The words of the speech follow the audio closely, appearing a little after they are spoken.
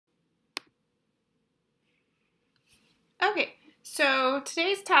Okay, so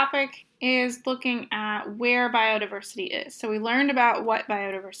today's topic is looking at where biodiversity is. So we learned about what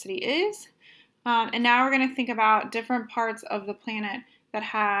biodiversity is, and now we're going to think about different parts of the planet that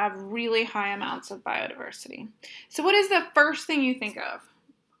have really high amounts of biodiversity. So what is the first thing you think of?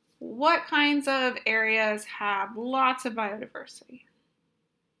 What kinds of areas have lots of biodiversity?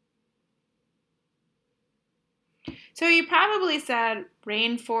 So you probably said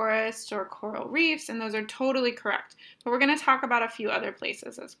rainforests or coral reefs, and those are totally correct. But we're going to talk about a few other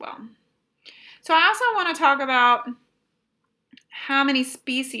places as well. So I also want to talk about how many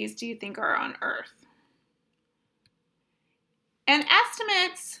species do you think are on Earth? And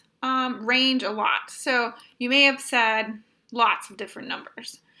estimates range a lot. So you may have said lots of different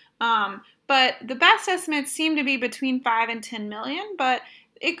numbers. But the best estimates seem to be between 5 and 10 million, but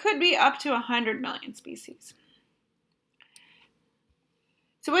it could be up to 100 million species.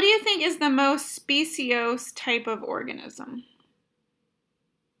 So what do you think is the most speciose type of organism?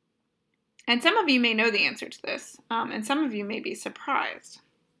 And some of you may know the answer to this, and some of you may be surprised.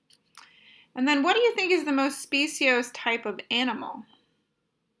 And then what do you think is the most speciose type of animal?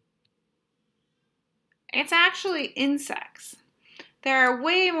 It's actually insects. There are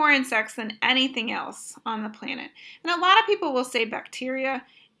way more insects than anything else on the planet. And a lot of people will say bacteria,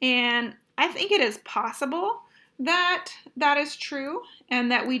 and I think it is possible that that is true and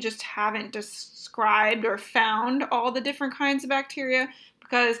that we just haven't described or found all the different kinds of bacteria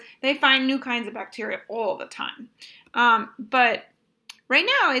because they find new kinds of bacteria all the time. But right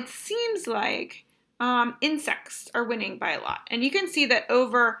now it seems like insects are winning by a lot. And you can see that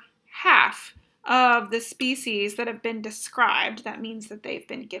over half of the species that have been described, that means that they've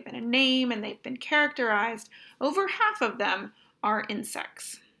been given a name and they've been characterized, over half of them are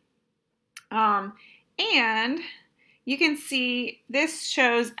insects. And you can see this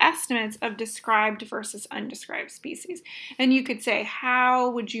shows estimates of described versus undescribed species. And you could say,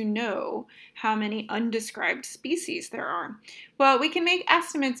 how would you know how many undescribed species there are? Well, we can make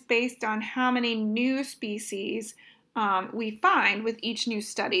estimates based on how many new species we find with each new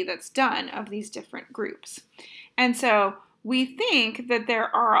study that's done of these different groups. And so we think that there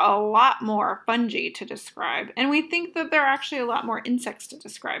are a lot more fungi to describe, and we think that there are actually a lot more insects to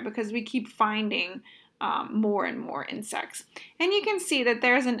describe because we keep finding more and more insects. And you can see that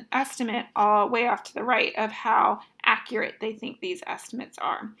there's an estimate all way off to the right of how accurate they think these estimates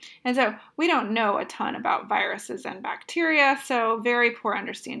are. And so we don't know a ton about viruses and bacteria, so very poor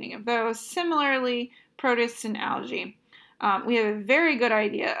understanding of those. Similarly, protists and algae. We have a very good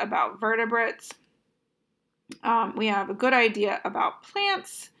idea about vertebrates. We have a good idea about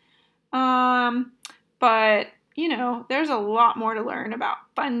plants, but you know, there's a lot more to learn about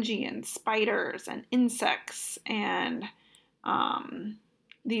fungi and spiders and insects and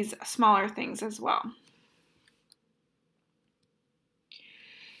these smaller things as well.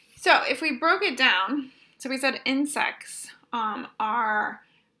 So if we broke it down, so we said insects are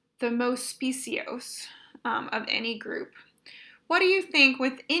the most speciose of any group. What do you think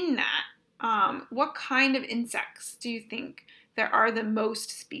within that? What kind of insects do you think there are the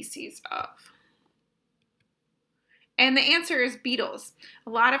most species of? And the answer is beetles. A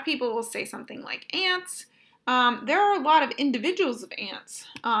lot of people will say something like ants. There are a lot of individuals of ants,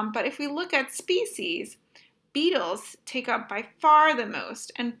 but if we look at species, beetles take up by far the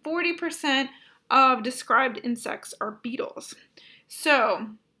most, and 40% of described insects are beetles. So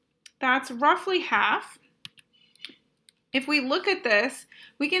that's roughly half. If we look at this,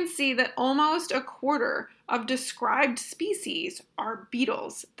 we can see that almost a quarter of described species are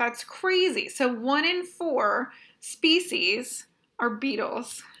beetles. That's crazy. So 1 in 4 species are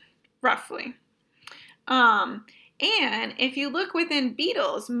beetles, roughly. And if you look within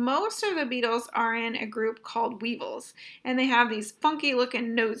beetles, most of the beetles are in a group called weevils, and they have these funky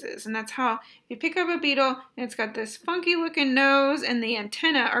looking noses. And that's how, if you pick up a beetle and it's got this funky looking nose and the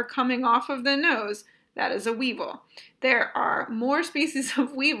antennae are coming off of the nose, that is a weevil. There are more species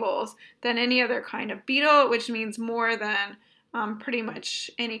of weevils than any other kind of beetle, which means more than pretty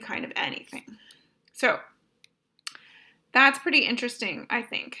much any kind of anything. So that's pretty interesting, I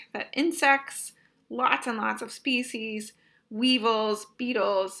think, that insects, lots and lots of species, weevils,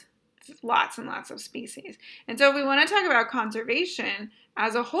 beetles, lots and lots of species. And so if we want to talk about conservation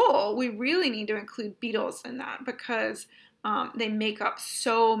as a whole, we really need to include beetles in that because they make up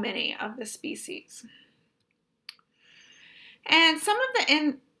so many of the species. And some of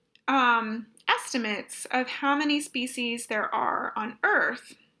the estimates of how many species there are on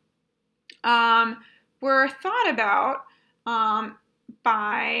Earth were thought about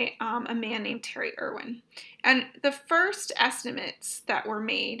by a man named Terry Irwin. And the first estimates that were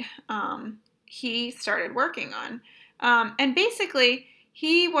made, he started working on And basically,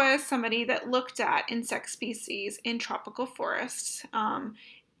 he was somebody that looked at insect species in tropical forests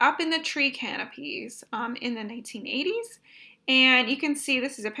up in the tree canopies in the 1980s. And you can see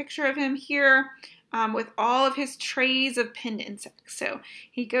this is a picture of him here with all of his trays of pinned insects. So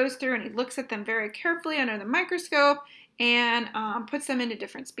he goes through and he looks at them very carefully under the microscope and puts them into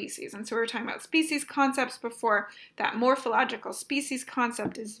different species. And so we were talking about species concepts before. That morphological species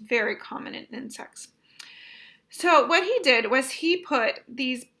concept is very common in insects. So what he did was he put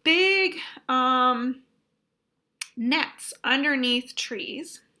these big nets underneath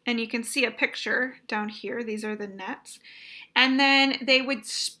trees, and you can see a picture down here. These are the nets. And then they would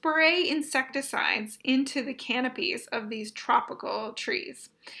spray insecticides into the canopies of these tropical trees.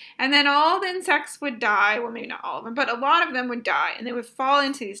 And then all the insects would die. Well, maybe not all of them, but a lot of them would die. And they would fall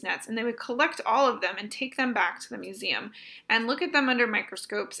into these nets. And they would collect all of them and take them back to the museum and look at them under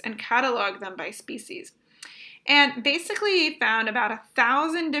microscopes and catalog them by species. And basically he found about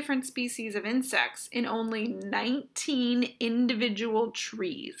 1,000 different species of insects in only 19 individual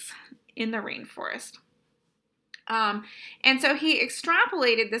trees in the rainforest. And so he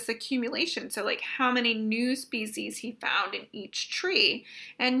extrapolated this accumulation, so like how many new species he found in each tree,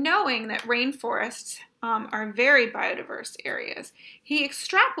 and knowing that rainforests are very biodiverse areas, he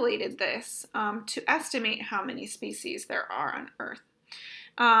extrapolated this to estimate how many species there are on Earth.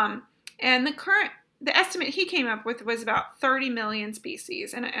 And the estimate he came up with was about 30 million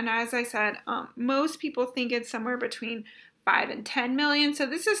species, and as I said, most people think it's somewhere between 5 and 10 million. So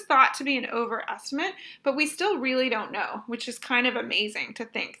this is thought to be an overestimate, but we still really don't know, which is kind of amazing to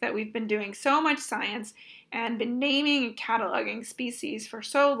think that we've been doing so much science and been naming and cataloging species for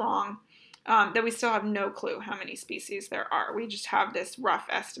so long that we still have no clue how many species there are. We just have this rough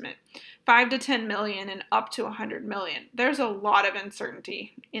estimate, 5 to 10 million and up to 100 million. There's a lot of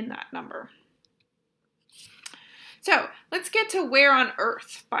uncertainty in that number. So let's get to where on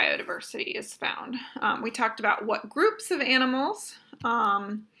Earth biodiversity is found. We talked about what groups of animals,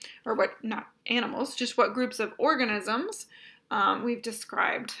 not animals, just what groups of organisms. We've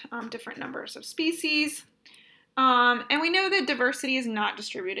described different numbers of species. And we know that diversity is not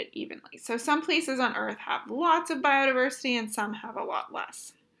distributed evenly. So some places on Earth have lots of biodiversity and some have a lot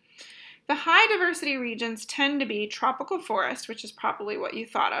less. The high diversity regions tend to be tropical forest, which is probably what you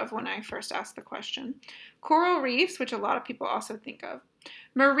thought of when I first asked the question, coral reefs, which a lot of people also think of,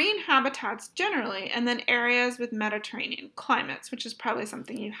 marine habitats generally, and then areas with Mediterranean climates, which is probably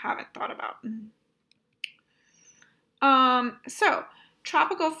something you haven't thought about. So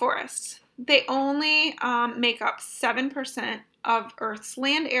tropical forests, they only make up 7% of Earth's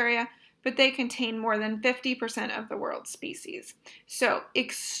land area, but they contain more than 50% of the world's species. So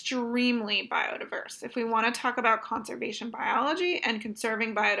extremely biodiverse. If we want to talk about conservation biology and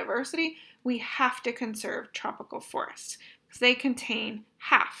conserving biodiversity, we have to conserve tropical forests because they contain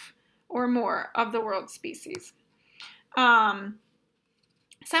half or more of the world's species. Some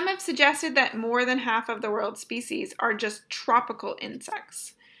have suggested that more than half of the world's species are just tropical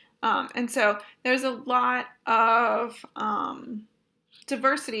insects. And so there's a lot of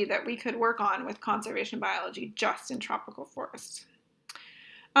diversity that we could work on with conservation biology just in tropical forests.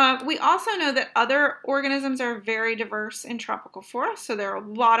 We also know that other organisms are very diverse in tropical forests, so there are a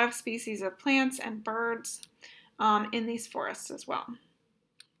lot of species of plants and birds in these forests as well.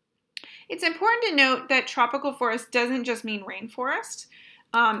 It's important to note that tropical forest doesn't just mean rainforest.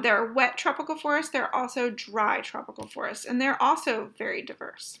 There are wet tropical forests, there are also dry tropical forests, and they're also very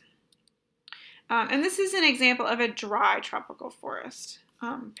diverse. And this is an example of a dry tropical forest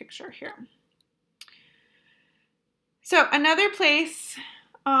picture here. So another place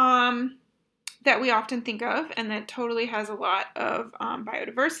that we often think of and that totally has a lot of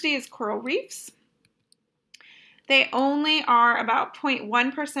biodiversity is coral reefs. They only are about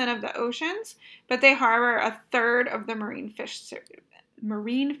 0.1% of the oceans, but they harbor a third of the marine fish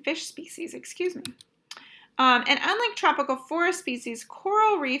species, and unlike tropical forest species,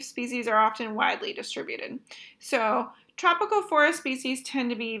 coral reef species are often widely distributed. So tropical forest species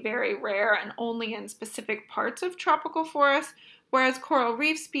tend to be very rare and only in specific parts of tropical forests, whereas coral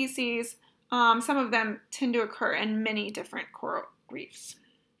reef species, some of them tend to occur in many different coral reefs.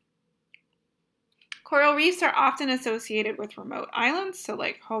 Coral reefs are often associated with remote islands, so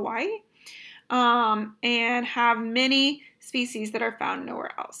like Hawaii, and have many species that are found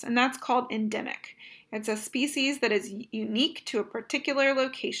nowhere else, and that's called endemic. It's a species that is unique to a particular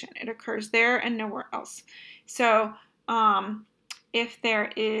location. It occurs there and nowhere else. So if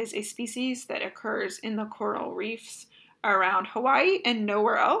there is a species that occurs in the coral reefs around Hawaii and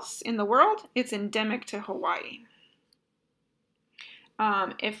nowhere else in the world, it's endemic to Hawaii.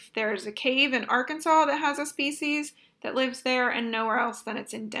 If there's a cave in Arkansas that has a species, that lives there and nowhere else then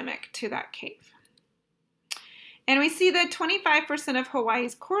it's endemic to that cave. And we see that 25% of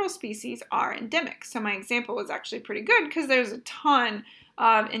Hawaii's coral species are endemic. So my example was actually pretty good because there's a ton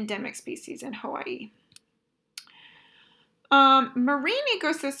of endemic species in Hawaii. Marine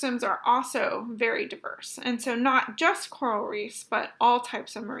ecosystems are also very diverse, and so not just coral reefs, but all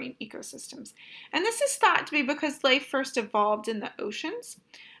types of marine ecosystems. And this is thought to be because life first evolved in the oceans,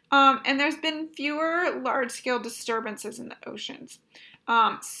 and there's been fewer large-scale disturbances in the oceans.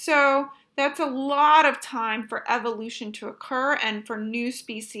 So that's a lot of time for evolution to occur and for new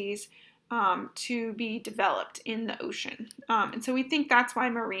species to be developed in the ocean. And so we think that's why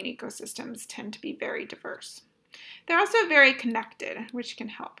marine ecosystems tend to be very diverse. They're also very connected, which can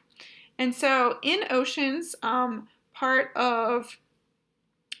help. And so in oceans, part of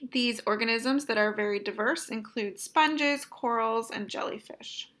these organisms that are very diverse include sponges, corals, and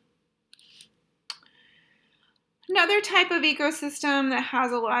jellyfish. Another type of ecosystem that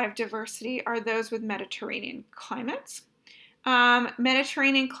has a lot of diversity are those with Mediterranean climates.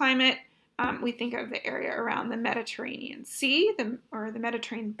 Mediterranean climate, we think of the area around the Mediterranean Sea, or the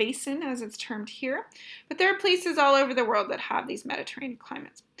Mediterranean Basin as it's termed here. But there are places all over the world that have these Mediterranean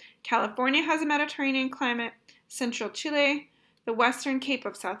climates. California has a Mediterranean climate, central Chile, the western Cape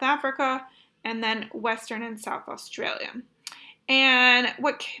of South Africa, and then western and South Australia. And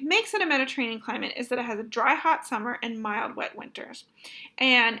what makes it a Mediterranean climate is that it has a dry, hot summer and mild, wet winters.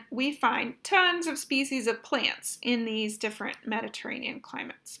 And we find tons of species of plants in these different Mediterranean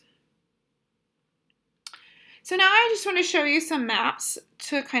climates. So now I just want to show you some maps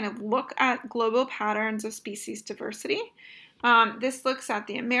to kind of look at global patterns of species diversity. This looks at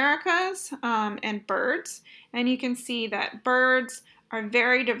the Americas and birds, and you can see that birds are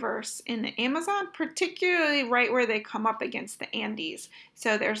very diverse in the Amazon, particularly right where they come up against the Andes.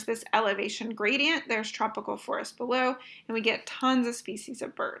 So there's this elevation gradient, there's tropical forest below, and we get tons of species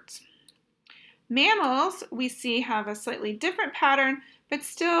of birds. Mammals, we see, have a slightly different pattern, but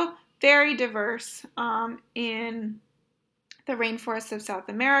still very diverse in the rainforests of South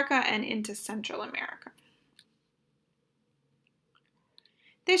America and into Central America.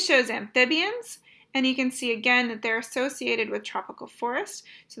 This shows amphibians, and you can see again that they're associated with tropical forests.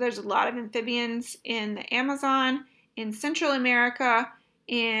 So there's a lot of amphibians in the Amazon, in Central America,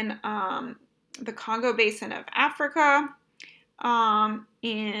 in the Congo Basin of Africa,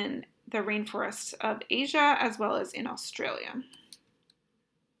 in the rainforests of Asia, as well as in Australia.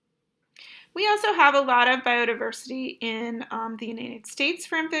 We also have a lot of biodiversity in the United States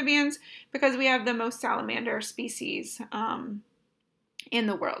for amphibians because we have the most salamander species in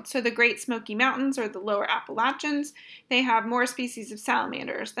the world. So the Great Smoky Mountains or the Lower Appalachians, they have more species of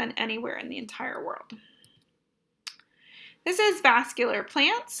salamanders than anywhere in the entire world. This is vascular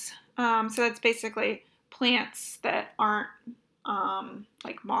plants. So that's basically plants that aren't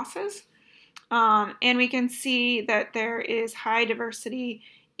like mosses. And we can see that there is high diversity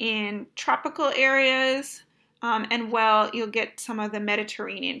in tropical areas, and you'll get some of the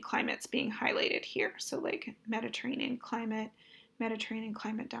Mediterranean climates being highlighted here. So like Mediterranean climate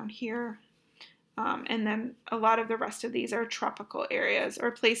down here, and then a lot of the rest of these are tropical areas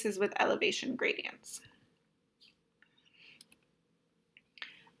or places with elevation gradients.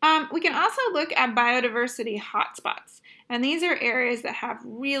 We can also look at biodiversity hotspots, and these are areas that have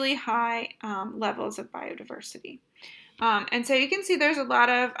really high levels of biodiversity. And so you can see there's a lot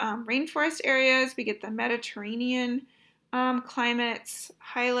of rainforest areas. We get the Mediterranean climates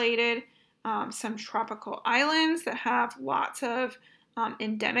highlighted, some tropical islands that have lots of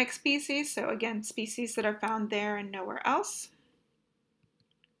endemic species. So again, species that are found there and nowhere else.